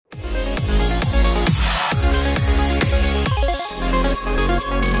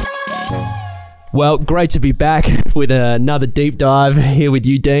Well, great to be back with another deep dive here with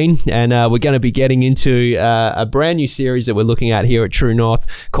you, Dean. And we're going to be getting into a brand new series that we're looking at here at True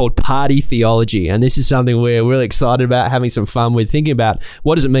North called Party Theology. And this is something we're really excited about, having some fun with, thinking about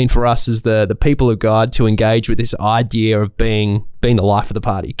what does it mean for us as the people of God to engage with this idea of being the life of the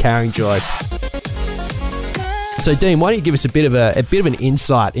party, carrying joy. So, Dean, why don't you give us a bit of an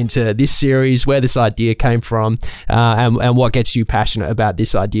insight into this series, where this idea came from, and what gets you passionate about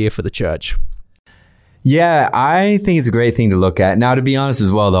this idea for the church? Yeah, I think it's a great thing to look at. Now, to be honest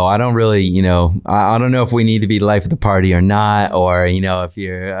as well, though, I don't really, I don't know if we need to be the life of the party or not, or, if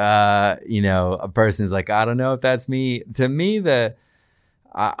you're, a person is like, I don't know if that's me. To me,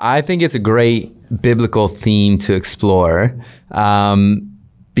 I think it's a great biblical theme to explore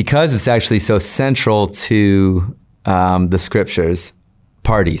because it's actually so central to the scriptures,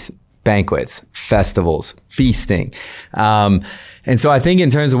 parties, banquets, festivals, feasting. And so I think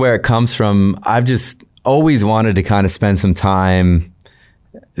in terms of where it comes from, I've just always wanted to kind of spend some time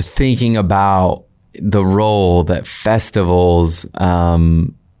thinking about the role that festivals,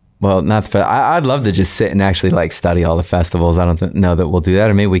 I'd love to just sit and actually study all the festivals. I don't know that we'll do that,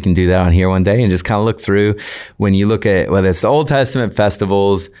 or maybe we can do that on here one day and just kind of look through when you look at whether it's the Old Testament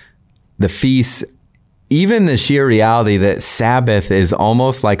festivals, the feasts, even the sheer reality that Sabbath is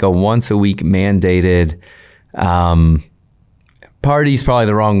almost like a once a week mandated, party's probably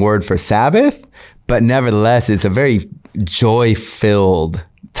the wrong word for Sabbath, but nevertheless, it's a very joy-filled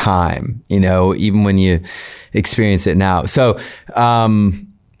time, even when you experience it now. So,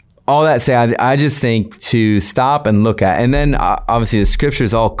 all that said, I just think to stop and look at, and then obviously the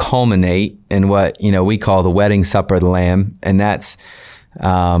scriptures all culminate in what, we call the wedding supper of the Lamb. And that's,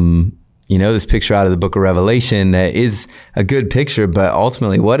 this picture out of the book of Revelation that is a good picture, but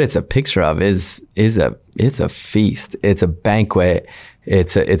ultimately what it's a picture of is it's a feast. It's a banquet.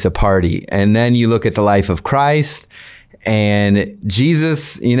 It's a party. And then you look at the life of Christ and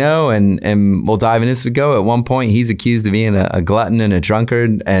Jesus, and we'll dive into this as we go. At one point, he's accused of being a glutton and a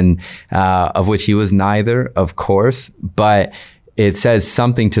drunkard, and of which he was neither, of course, but it says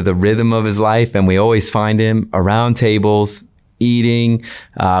something to the rhythm of his life. And we always find him around tables, eating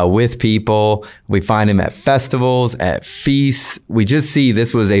with people. We find him at festivals, at feasts. We just see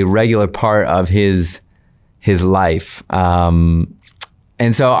this was a regular part of his life.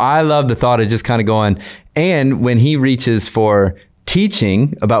 And so I love the thought of just kind of going, and when he reaches for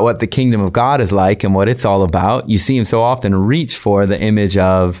teaching about what the kingdom of God is like and what it's all about, you see him so often reach for the image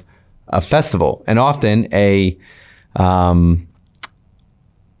of a festival, and often a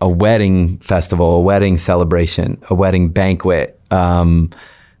wedding festival, a wedding celebration, a wedding banquet. And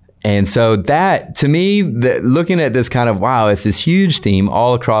so that, to me, looking at this kind of, wow, it's this huge theme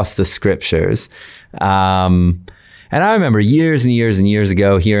all across the scriptures. And I remember years and years and years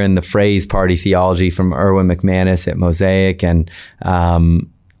ago hearing the phrase party theology from Erwin McManus at Mosaic, and, and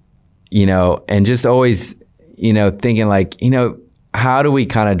just always, thinking how do we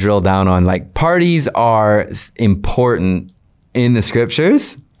kind of drill down on parties are important in the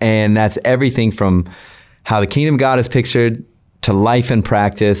scriptures, and that's everything from how the kingdom of God is pictured to life and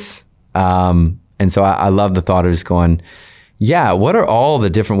practice. And so I love the thought of just going, yeah, what are all the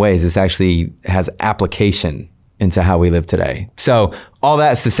different ways this actually has application into how we live today? So all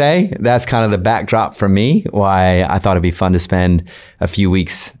that's to say, that's kind of the backdrop for me, why I thought it'd be fun to spend a few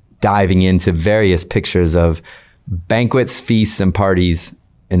weeks diving into various pictures of banquets, feasts, and parties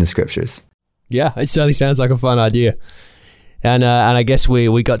in the scriptures. Yeah, it certainly sounds like a fun idea. And I guess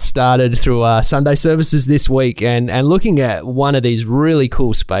we got started through Sunday services this week and looking at one of these really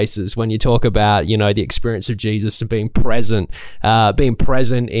cool spaces when you talk about, the experience of Jesus and being present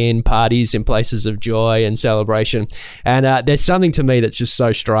in parties, in places of joy and celebration. And there's something to me that's just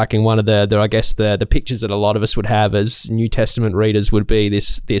so striking. One of the pictures that a lot of us would have as New Testament readers would be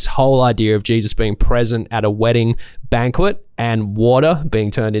this whole idea of Jesus being present at a wedding banquet and water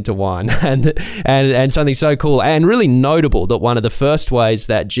being turned into wine, and something so cool and really notable that one of the first ways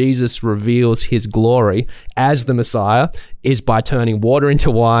that Jesus reveals his glory as the Messiah is by turning water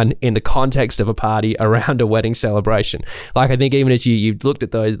into wine in the context of a party around a wedding celebration. I think even as you looked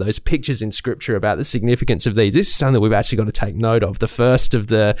at those pictures in scripture about the significance of these, this is something that we've actually got to take note of. The first of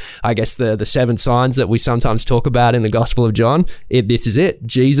the 7 signs that we sometimes talk about in the Gospel of John, this is it.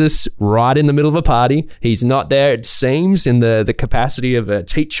 Jesus right in the middle of a party. He's not there, it seems, in the capacity of a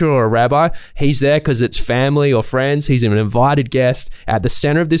teacher or a rabbi. He's there because it's family or friends. He's an invited guest at the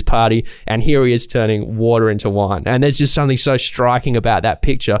center of this party, and here he is turning water into wine. And there's just something so striking about that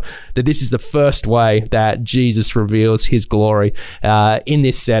picture, that this is the first way that Jesus reveals his glory in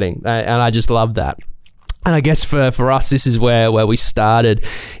this setting. And I just love that. And I guess for us, this is where we started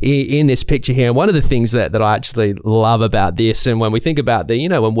in this picture here. And one of the things that I actually love about this, and when we think about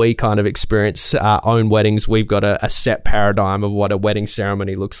when we kind of experience our own weddings, we've got a set paradigm of what a wedding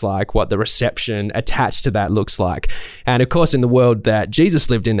ceremony looks like, what the reception attached to that looks like. And of course, in the world that Jesus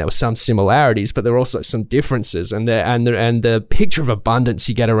lived in, there were some similarities, but there were also some differences. And the picture of abundance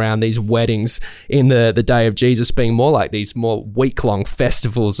you get around these weddings in the day of Jesus being more like these more week-long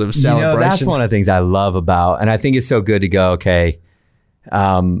festivals of celebration. That's one of the things I love about, and I think it's so good to go, okay,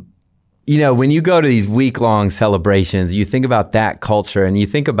 when you go to these week-long celebrations, you think about that culture, and you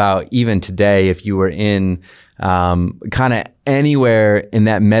think about even today, if you were in kind of anywhere in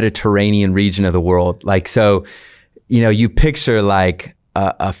that Mediterranean region of the world, like, so, you picture like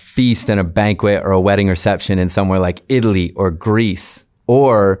a feast and a banquet or a wedding reception in somewhere like Italy or Greece,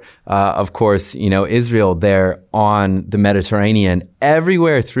 or, of course, Israel there on the Mediterranean.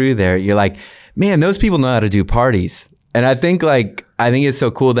 Everywhere through there, you're like, man, those people know how to do parties. And I think it's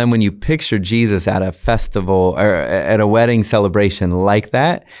so cool then when you picture Jesus at a festival or at a wedding celebration like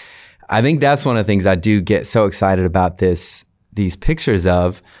that. I think that's one of the things I do get so excited about these pictures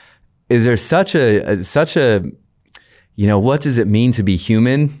of, is there such a what does it mean to be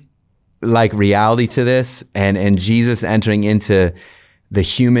human, like reality to this, and Jesus entering into the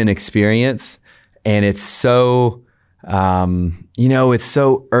human experience. And it's so, it's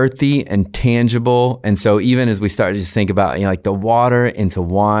so earthy and tangible. And so even as we start to just think about, like the water into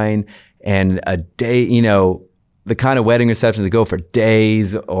wine, and a day, the kind of wedding receptions that go for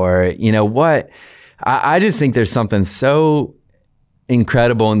days, or, I just think there's something so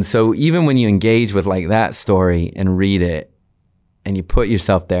incredible. And so even when you engage with like that story and read it, and you put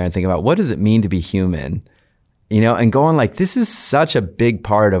yourself there and think about what does it mean to be human, and going like, this is such a big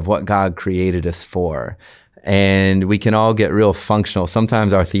part of what God created us for. And we can all get real functional.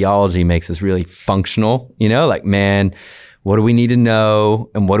 Sometimes our theology makes us really functional, like, man, what do we need to know?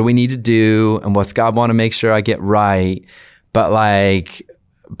 And what do we need to do? And what's God want to make sure I get right? But like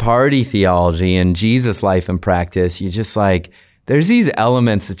party theology and Jesus life and practice, you just like, there's these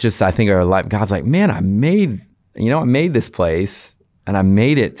elements that just, I think are like, God's like, man, I made this place, and I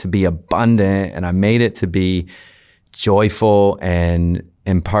made it to be abundant, and I made it to be joyful, and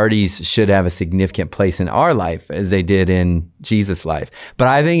parties should have a significant place in our life as they did in Jesus' life. But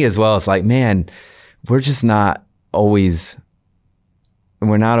I think as well, it's like, man, we're not always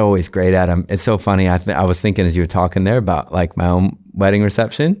great at them. It's so funny. I was thinking as you were talking there about like my own wedding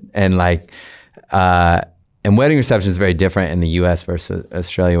reception, and like, and wedding reception is very different in the US versus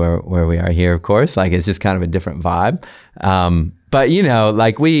Australia where we are here, of course. Like, it's just kind of a different vibe. But,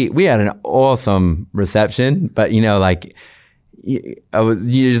 like we had an awesome reception, but, like,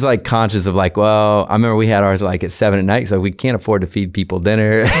 you're just like conscious of like, well, I remember we had ours like at 7 p.m, so we can't afford to feed people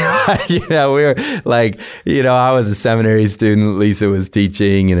dinner. We were like, I was a seminary student, Lisa was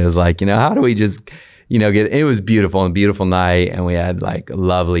teaching, and it was like, how do we just, it was beautiful, and beautiful night, and we had like a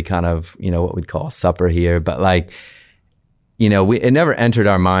lovely kind of, what we'd call a supper here, but like, it never entered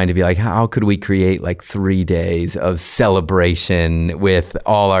our mind to be like, how could we create like 3 days of celebration with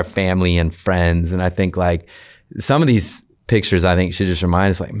all our family and friends? And I think like some of these pictures, I think, should just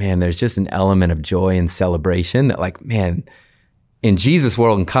remind us like, man, there's just an element of joy and celebration that like, man, in Jesus'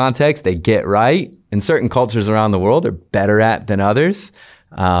 world and context, they get right. In certain cultures around the world, they're better at than others.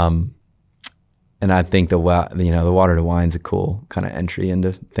 And I think the water to wine is a cool kind of entry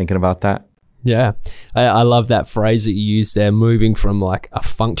into thinking about that. Yeah, I love that phrase that you used there, moving from like a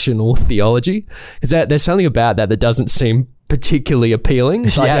functional theology, because there's something about that doesn't seem particularly appealing.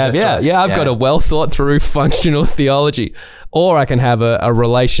 I've got a well thought through functional theology, or I can have a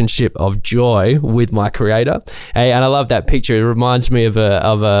relationship of joy with my Creator. And I love that picture. It reminds me of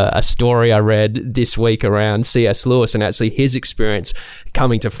a story I read this week around C.S. Lewis and actually his experience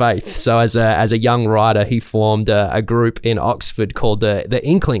coming to faith. So as a young writer, he formed a group in Oxford called the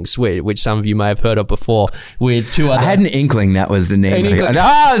Inklings, which some of you may have heard of before, with two other... I had an inkling that was the name.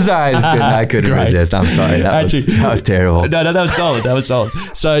 Sorry. I couldn't resist. I'm sorry. That was terrible. No, that was solid.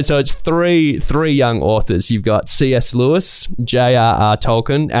 So it's three young authors. You've got C.S. Lewis, J.R.R.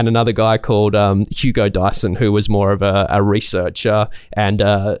 Tolkien, and another guy called Hugo Dyson, who was more of a researcher and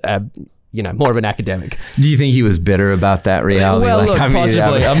more of an academic. Do you think he was bitter about that reality? Well,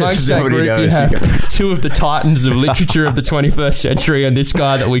 possibly. Amongst that group, you have two of the titans of literature of the 21st century, and this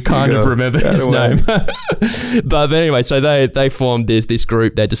guy that we kind of remember his name. But anyway, so they formed this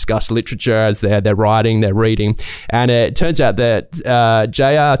group. They discuss literature as they're writing, they're reading, and it turns out that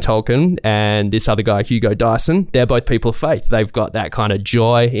J.R. Tolkien and this other guy, Hugo Dyson, they're both people of faith. They've got that kind of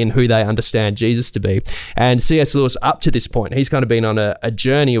joy in who they understand Jesus to be. And C.S. Lewis, up to this point, he's kind of been on a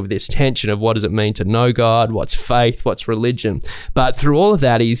journey of this tension connection of what does it mean to know God, what's faith, what's religion. But through all of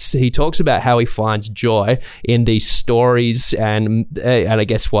that, he talks about how he finds joy in these stories, and I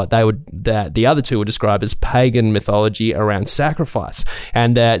guess that the other two would describe as pagan mythology around sacrifice,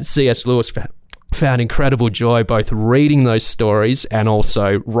 and that C.S. Lewis found incredible joy both reading those stories and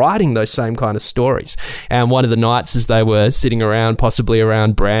also writing those same kind of stories. And one of the nights, as they were sitting around, possibly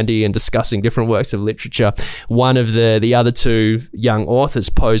around brandy and discussing different works of literature, one of the other two young authors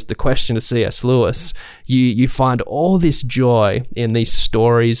posed the question to C.S. Lewis, you find all this joy in these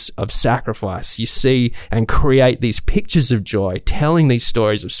stories of sacrifice. You see and create these pictures of joy telling these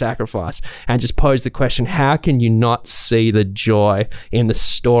stories of sacrifice, and just pose the question, how can you not see the joy in the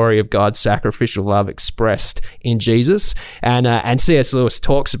story of God's sacrificial love expressed in Jesus? And C.S. Lewis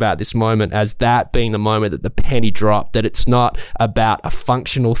talks about this moment as that being the moment that the penny dropped, that it's not about a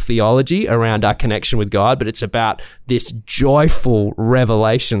functional theology around our connection with God, but it's about this joyful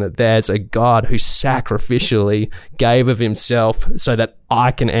revelation that there's a God who sacrificially gave of himself so that I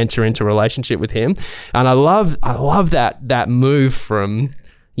can enter into relationship with him. And I love that move from,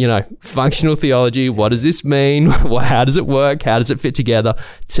 functional theology, what does this mean? How does it work? How does it fit together?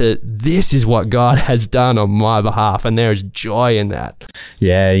 To this is what God has done on my behalf, and there is joy in that.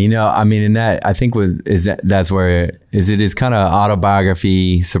 Yeah, in that, I think that's where it is kind of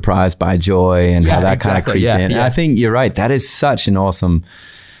autobiography, surprised by joy, and how that kind of creeped in. And I think you're right. That is such an awesome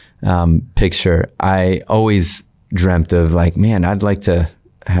picture. I always dreamt of I'd like to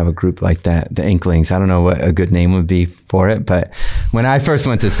have a group like that, the Inklings. I don't know what a good name would be for it, but when I first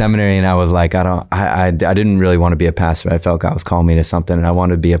went to seminary and I was like, I didn't really want to be a pastor. I felt God was calling me to something, and I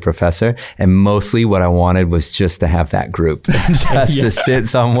wanted to be a professor. And mostly what I wanted was just to have that group, to sit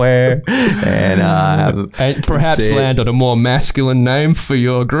somewhere and perhaps land on a more masculine name for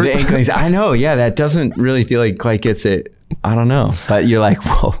your group. The Inklings. I know. Yeah, that doesn't really feel like quite gets it. I don't know, but you're like,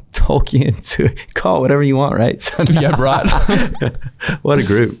 whoa, Tolkien, call it whatever you want, right? So yeah, right. What a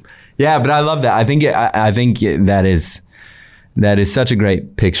group. Yeah, but I love that. I think that is such a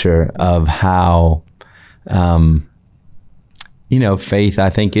great picture of how, faith, I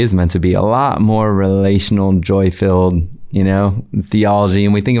think, is meant to be a lot more relational, joy-filled, theology.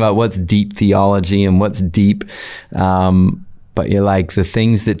 And we think about what's deep theology and what's deep, but you're like, the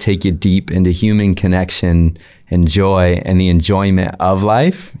things that take you deep into human connection and joy and the enjoyment of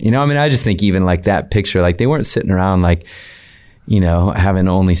life. I just think even like that picture, like they weren't sitting around having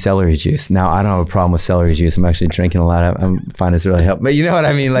only celery juice. Now, I don't have a problem with celery juice. I'm actually drinking a lot of it. I find it's really helpful. But you know what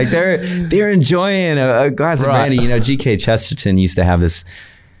I mean? Like they're enjoying a glass of brandy. G.K. Chesterton used to have this,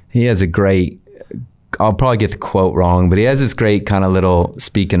 he has a great, I'll probably get the quote wrong, but he has this great kind of little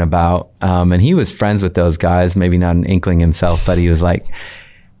speaking about, and he was friends with those guys, maybe not an Inkling himself, but he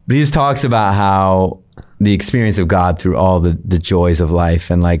just talks about how the experience of God through all the joys of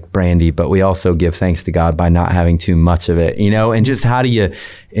life, and like brandy, but we also give thanks to God by not having too much of it, and just how do you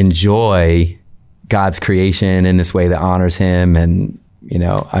enjoy God's creation in this way that honors him? And,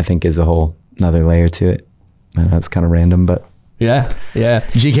 I think is a whole another layer to it. I know it's kind of random, but yeah.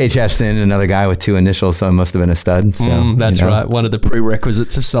 G.K. Chesterton, another guy with two initials, so it must have been a stud. So, that's right. One of the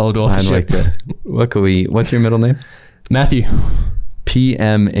prerequisites of solid authorship. What's your middle name? Matthew.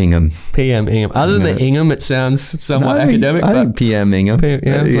 P.M. Ingham. P.M. Ingham. Other than the Ingham, it sounds somewhat academic. I think P.M. Ingham.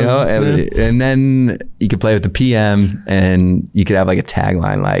 And then you could play with the P.M. and you could have like a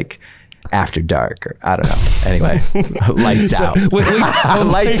tagline like "After Dark" or I don't know. Anyway, lights out.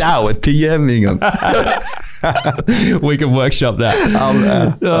 Lights out with P.M. Ingham. We can workshop that.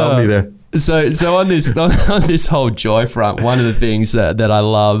 I'll be there. So on this whole joy front, one of the things that I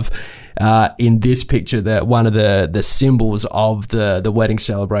love in this picture, that one of the symbols of the wedding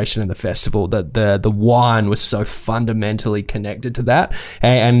celebration and the festival, that the wine was so fundamentally connected to that,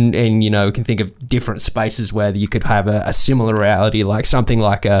 and we can think of different spaces where you could have a similar reality, like something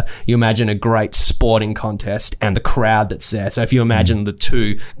like you imagine a great sporting contest and the crowd that's there. So if you imagine the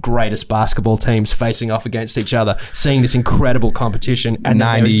two greatest basketball teams facing off against each other, seeing this incredible competition, and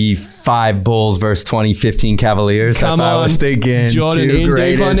 95 Bulls versus 2015 Cavaliers. Come on, I was thinking Jordan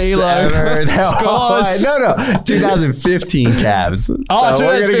Indeep on Elo. 2015 Cavs. Oh, so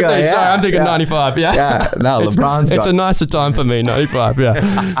 2015. Sorry, I'm thinking 95. Yeah. No, LeBron's It's a nicer time for me, 95.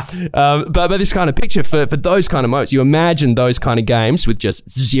 Yeah. But this kind of picture for those kind of moments, you imagine those kind of games with just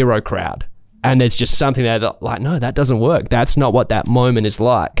zero crowd. And there's just something there that, like, no, that doesn't work. That's not what that moment is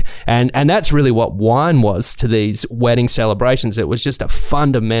like. And that's really what wine was to these wedding celebrations. It was just a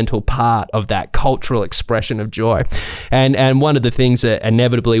fundamental part of that cultural expression of joy. And one of the things that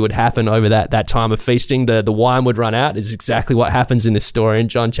inevitably would happen over that time of feasting, the wine would run out, is exactly what happens in this story in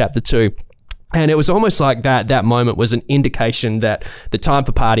John chapter 2. And it was almost like that moment was an indication that the time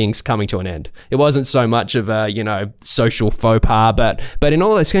for partying's coming to an end. It wasn't so much of a, social faux pas, but in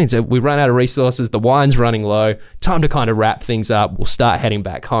all those things, we run out of resources, the wine's running low, time to kind of wrap things up, we'll start heading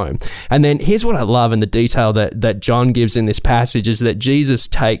back home. And then here's what I love in the detail that John gives in this passage is that Jesus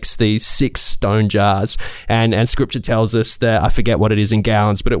takes these 6 stone jars, and scripture tells us that, I forget what it is in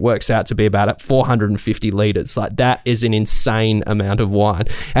gallons, but it works out to be about 450 litres. Like, that is an insane amount of wine.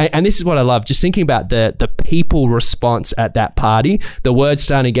 And this is what I love, just thinking about the people response at that party. The word's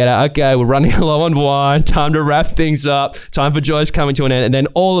starting to get out, okay, we're running low on wine, time to wrap things up, time for joy's coming to an end. And then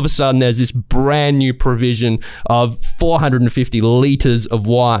all of a sudden there's this brand new provision of 450 litres of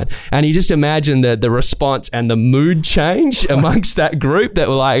wine. And you just imagine the response and the mood change amongst that group that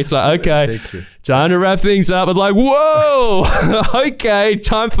were like, it's like, okay, time to wrap things up. And like, whoa, okay,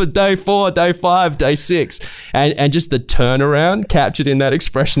 time for day 4, day 5, day 6. And just the turnaround captured in that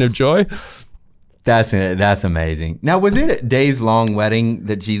expression of joy. That's amazing. Now, was it a days-long wedding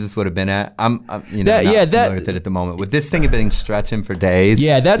that Jesus would have been at? I'm not familiar with it at the moment. Would this thing have been stretching for days?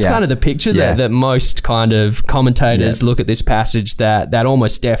 Yeah, that's kind of the picture that most kind of commentators look at this passage, that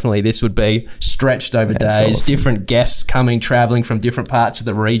almost definitely this would be stretched over days. Awesome. Different guests traveling from different parts of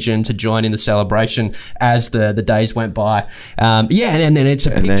the region to join in the celebration as the days went by. And then it's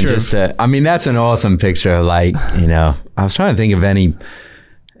a picture that's an awesome picture of, like, I was trying to think of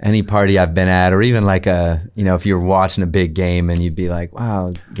any party I've been at, or even like if you're watching a big game and you'd be like,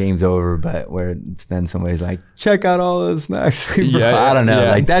 wow, game's over, but where it's then somebody's like, check out all those snacks. I don't know. Yeah.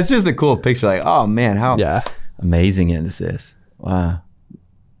 Like, that's just a cool picture. Like, oh man, how amazing is this? Wow.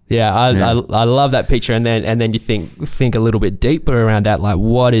 Yeah, I love that picture, and then you think a little bit deeper around that, like,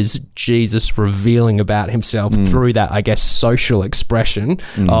 what is Jesus revealing about himself through that, I guess, social expression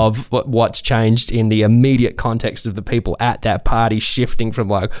of what's changed in the immediate context of the people at that party, shifting from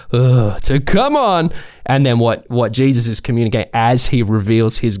like, to come on, and then what Jesus is communicating as he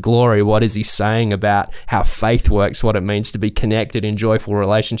reveals his glory. What is he saying about how faith works, what it means to be connected in joyful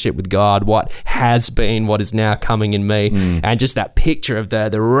relationship with God, what has been, what is now coming in me, and just that picture of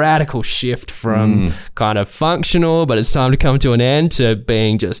the radical shift from kind of functional, but it's time to come to an end, to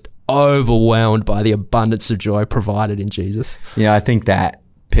being just overwhelmed by the abundance of joy provided in Jesus. I think that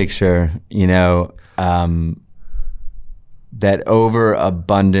picture, that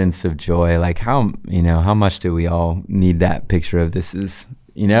overabundance of joy, like how much do we all need that picture of this is,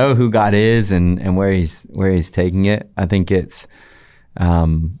 who God is and where he's taking it. I think it's,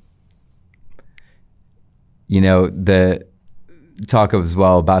 the talk as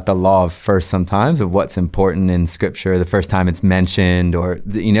well about the law of first sometimes, of what's important in scripture the first time it's mentioned, or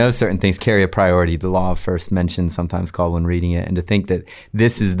certain things carry a priority. The law of first mention, sometimes called when reading it, and to think that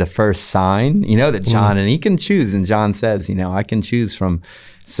this is the first sign, that John, and he can choose, and John says, I can choose from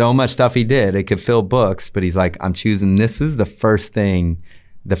so much stuff he did, it could fill books, but he's like, I'm choosing, this is the first thing,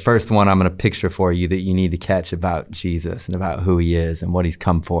 the first one I'm going to picture for you that you need to catch about Jesus and about who he is and what he's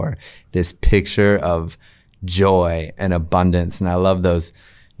come for. This picture of joy and abundance. And I love those,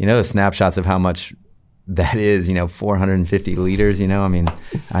 the snapshots of how much that is, 450 liters,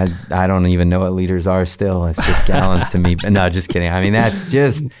 I don't even know what liters are still. It's just gallons to me. But no, just kidding. That's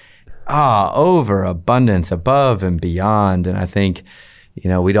just, overabundance, above and beyond. And I think,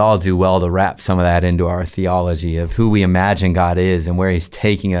 we'd all do well to wrap some of that into our theology of who we imagine God is and where he's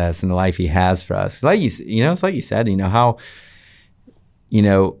taking us and the life he has for us. It's like you said, how,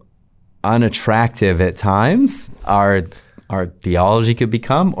 unattractive at times our theology could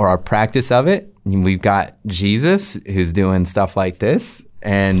become, or our practice of it. We've got Jesus who's doing stuff like this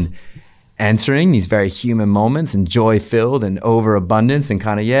and entering these very human moments and joy filled and overabundance and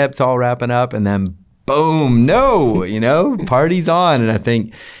kind of, it's all wrapping up, and then boom, party's on. And I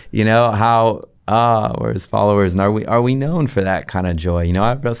think, how we're his followers, and are we known for that kind of joy?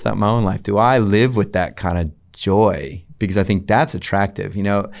 I've wrestled that in my own life. Do I live with that kind of joy? Because I think that's attractive.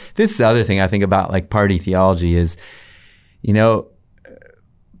 This is the other thing I think about, like, party theology is,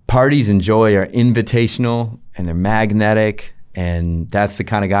 parties and joy are invitational and they're magnetic, and that's the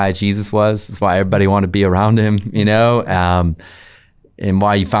kind of guy Jesus was. That's why everybody wanted to be around him, and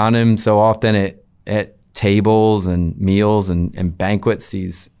why you found him so often at tables and meals and banquets,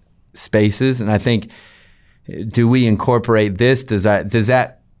 these spaces. And I think, do we incorporate this? Does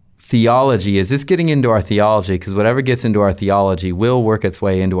that theology, is this getting into our theology? Because whatever gets into our theology will work its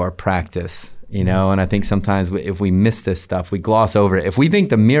way into our practice, and I think sometimes if we miss this stuff, we gloss over it. If we think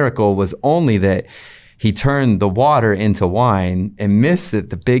the miracle was only that he turned the water into wine, and miss that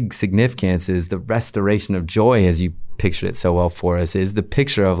the big significance is the restoration of joy, as you pictured it so well for us, is the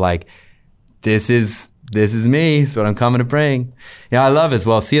picture of, like, this is this is me. It's what I'm coming to bring. I love as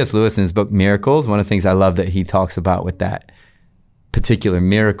well C.S. Lewis in his book Miracles. One of the things I love that he talks about with that particular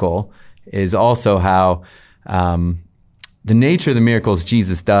miracle is also how the nature of the miracles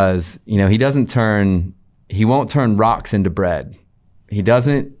Jesus does, he won't turn rocks into bread. He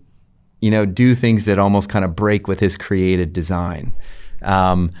doesn't, do things that almost kind of break with his created design.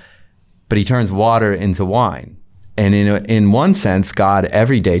 But he turns water into wine. And in one sense, God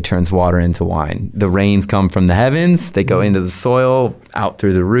every day turns water into wine. The rains come from the heavens, they go into the soil, out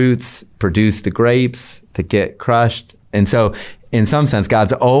through the roots, produce the grapes that get crushed. And so in some sense,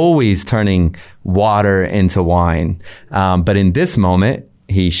 God's always turning water into wine. But in this moment,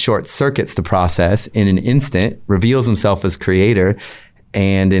 he short circuits the process in an instant, reveals himself as creator,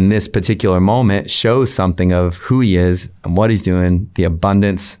 and in this particular moment shows something of who he is and what he's doing, the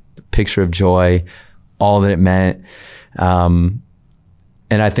abundance, the picture of joy, all that it meant. And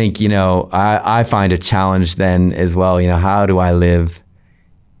I think, I find a challenge then as well, how do I live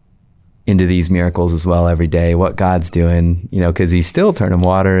into these miracles as well every day, what God's doing, because he's still turning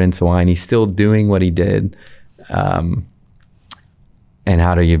water into wine. He's still doing what he did. And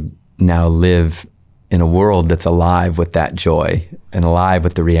how do you now live in a world that's alive with that joy and alive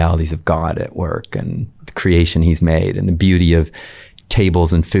with the realities of God at work and the creation he's made and the beauty of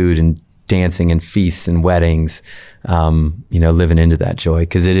tables and food and dancing and feasts and weddings, living into that joy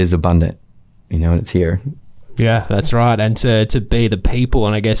because it is abundant, and it's here. Yeah, that's right. And to be the people,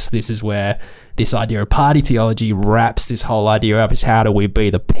 and I guess this is where this idea of party theology wraps this whole idea up, is how do we be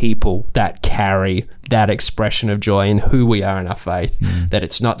the people that carry that expression of joy in who we are in our faith, that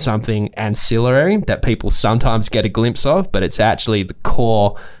it's not something ancillary that people sometimes get a glimpse of, but it's actually the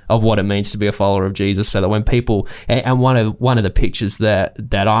core of what it means to be a follower of Jesus. So that when people, and one of the pictures that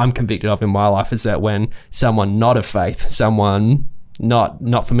I'm convicted of in my life is that when someone not of faith, someone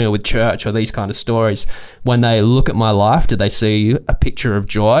not familiar with church or these kind of stories, when they look at my life, do they see a picture of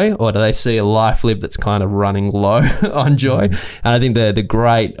joy, or do they see a life lived that's kind of running low on joy? And I think the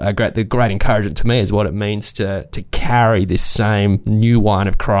great encouragement to me is what it means to carry this same new wine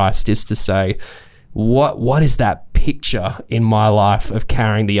of Christ, is to say, what is that picture in my life of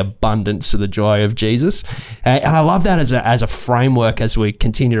carrying the abundance of the joy of Jesus? And I love that as a framework as we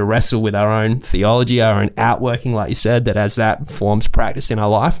continue to wrestle with our own theology, our own outworking, like you said, that as that forms practice in our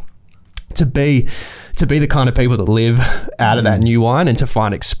life, to be the kind of people that live out of that new wine and to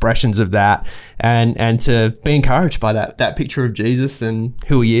find expressions of that and to be encouraged by that picture of Jesus and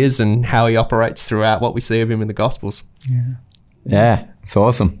who he is and how he operates throughout what we see of him in the Gospels. Yeah, it's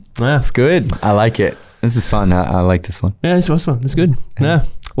awesome. Yeah. It's good. I like it. This is fun. I like this one. Yeah, this was fun. It's good. Yeah.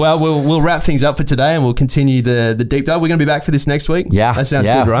 Well, we'll wrap things up for today and we'll continue the deep dive. We're going to be back for this next week. Yeah. That sounds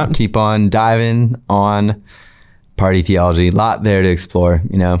good, right? Keep on diving on party theology. A lot there to explore,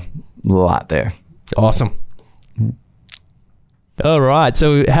 a lot there. Awesome. All right,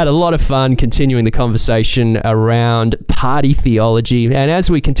 so we had a lot of fun continuing the conversation around party theology. And as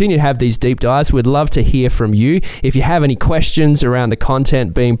we continue to have these deep dives, we'd love to hear from you. If you have any questions around the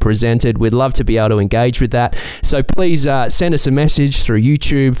content being presented, we'd love to be able to engage with that. So please send us a message through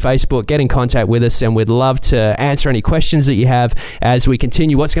YouTube, Facebook, get in contact with us, and we'd love to answer any questions that you have as we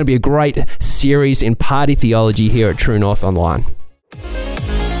continue what's going to be a great series in party theology here at True North Online.